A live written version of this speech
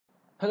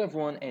Hello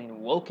everyone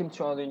and welcome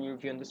to another new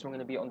review, and this one going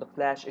to be on the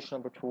Flash issue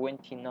number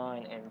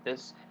 29, and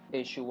this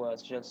issue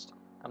was just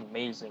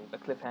amazing. The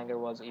cliffhanger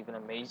was even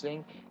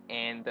amazing,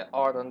 and the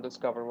art on this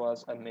cover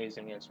was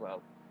amazing as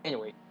well.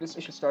 Anyway, this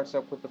issue starts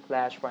off with the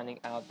Flash finding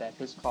out that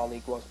his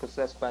colleague was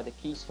possessed by the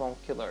Keystone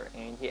Killer,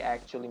 and he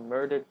actually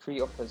murdered three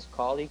of his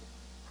colleague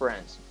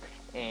friends.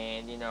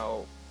 And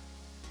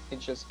it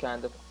just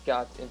kind of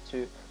got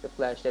into the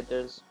Flash that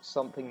there's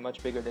something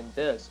much bigger than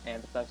this,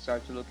 and the Flash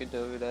started to look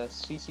into the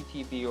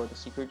CCTV or the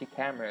security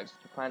cameras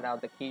to find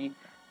out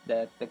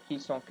that the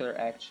Keystone Killer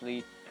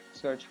actually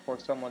searched for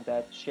someone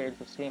that shared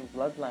the same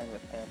bloodline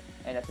with him,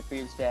 and it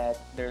appears that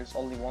there's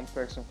only one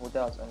person who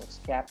does, and it's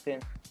Captain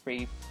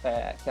Frey.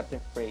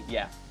 Captain Frey,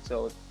 yeah.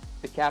 So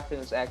the captain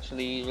is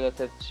actually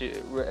related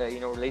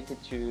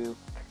to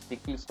the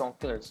Keystone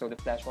Killer. So the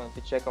Flash wanted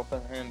to check up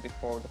on him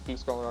before the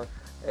Keystone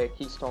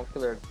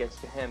Killer gets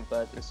to him,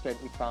 but instead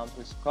he found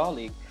his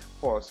colleague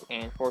Force,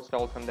 and Force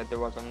told him that there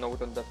was a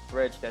note on the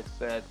fridge that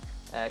said,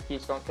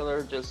 "Keystone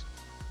Killer, just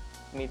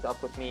meet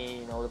up with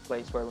me. The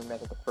place where we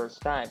met at the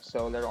first time."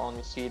 So later on,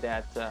 we see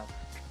that the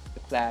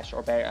Flash,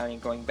 or Barry,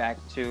 going back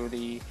to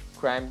the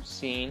crime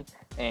scene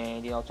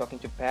and talking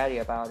to Patty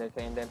about it,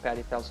 and then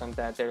Patty tells him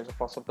that there's a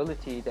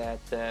possibility that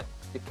the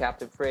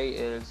Captain Frey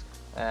is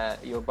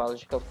your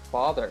biological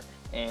father.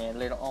 And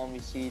later on, we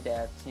see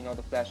that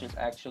the Flash is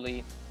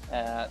actually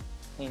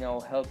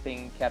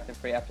helping Captain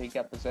Frey after he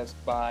got possessed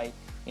by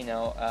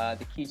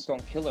the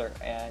Keystone Killer,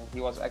 and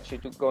he was actually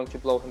going to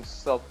blow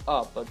himself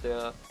up, but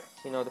the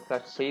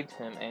Flash saved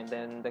him, and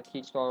then the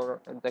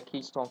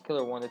Keystone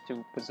Killer wanted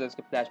to possess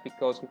the Flash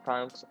because he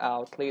found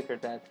out later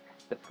that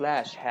the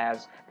Flash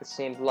has the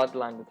same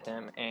bloodline with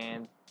him,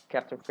 and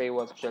Captain Frey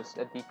was just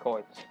a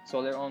decoy. So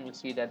later on, we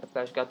see that the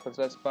Flash got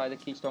possessed by the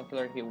Keystone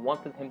Killer. He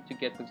wanted him to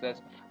get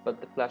possessed, but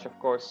the Flash, of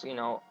course, he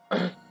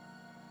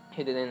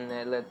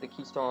didn't let the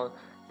Keystone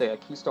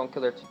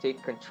Killer to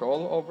take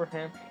control over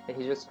him, and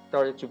he just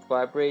started to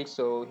vibrate.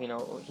 So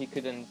he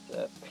couldn't,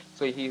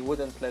 so he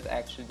wouldn't let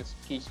actually this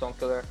Keystone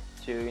Killer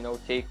to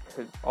take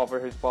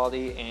over his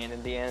body. And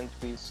in the end,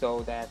 we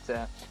saw that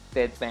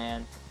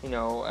Deadman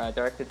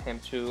directed him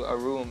to a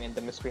room in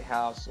the mystery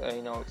house,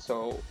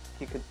 so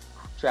he could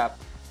trap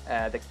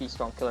the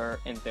Keystone Killer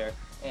in there,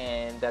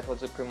 and that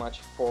was it pretty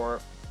much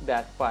for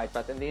that fight.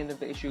 But in the end of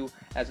the issue,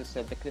 as I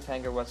said, the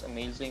cliffhanger was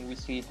amazing. We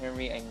see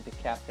Henry and the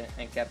Captain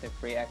and Captain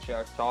Frey actually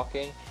are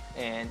talking,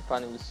 and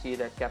finally we see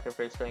that Captain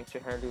Frey is saying to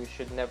Henry, "We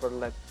should never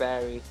let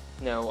Barry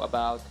know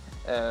about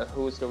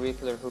who's the real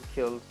killer who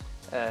killed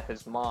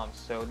his mom."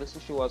 So this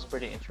issue was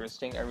pretty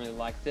interesting. I really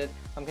liked it.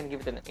 I'm gonna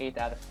give it an 8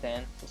 out of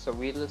 10. So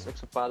readless,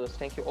 exophilus.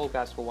 Thank you all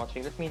guys for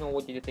watching. Let me know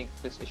what you think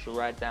of this issue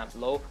right down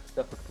below.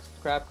 Don't forget to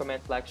subscribe,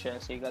 comment, like, share,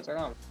 and see you guys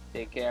around.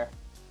 Take care.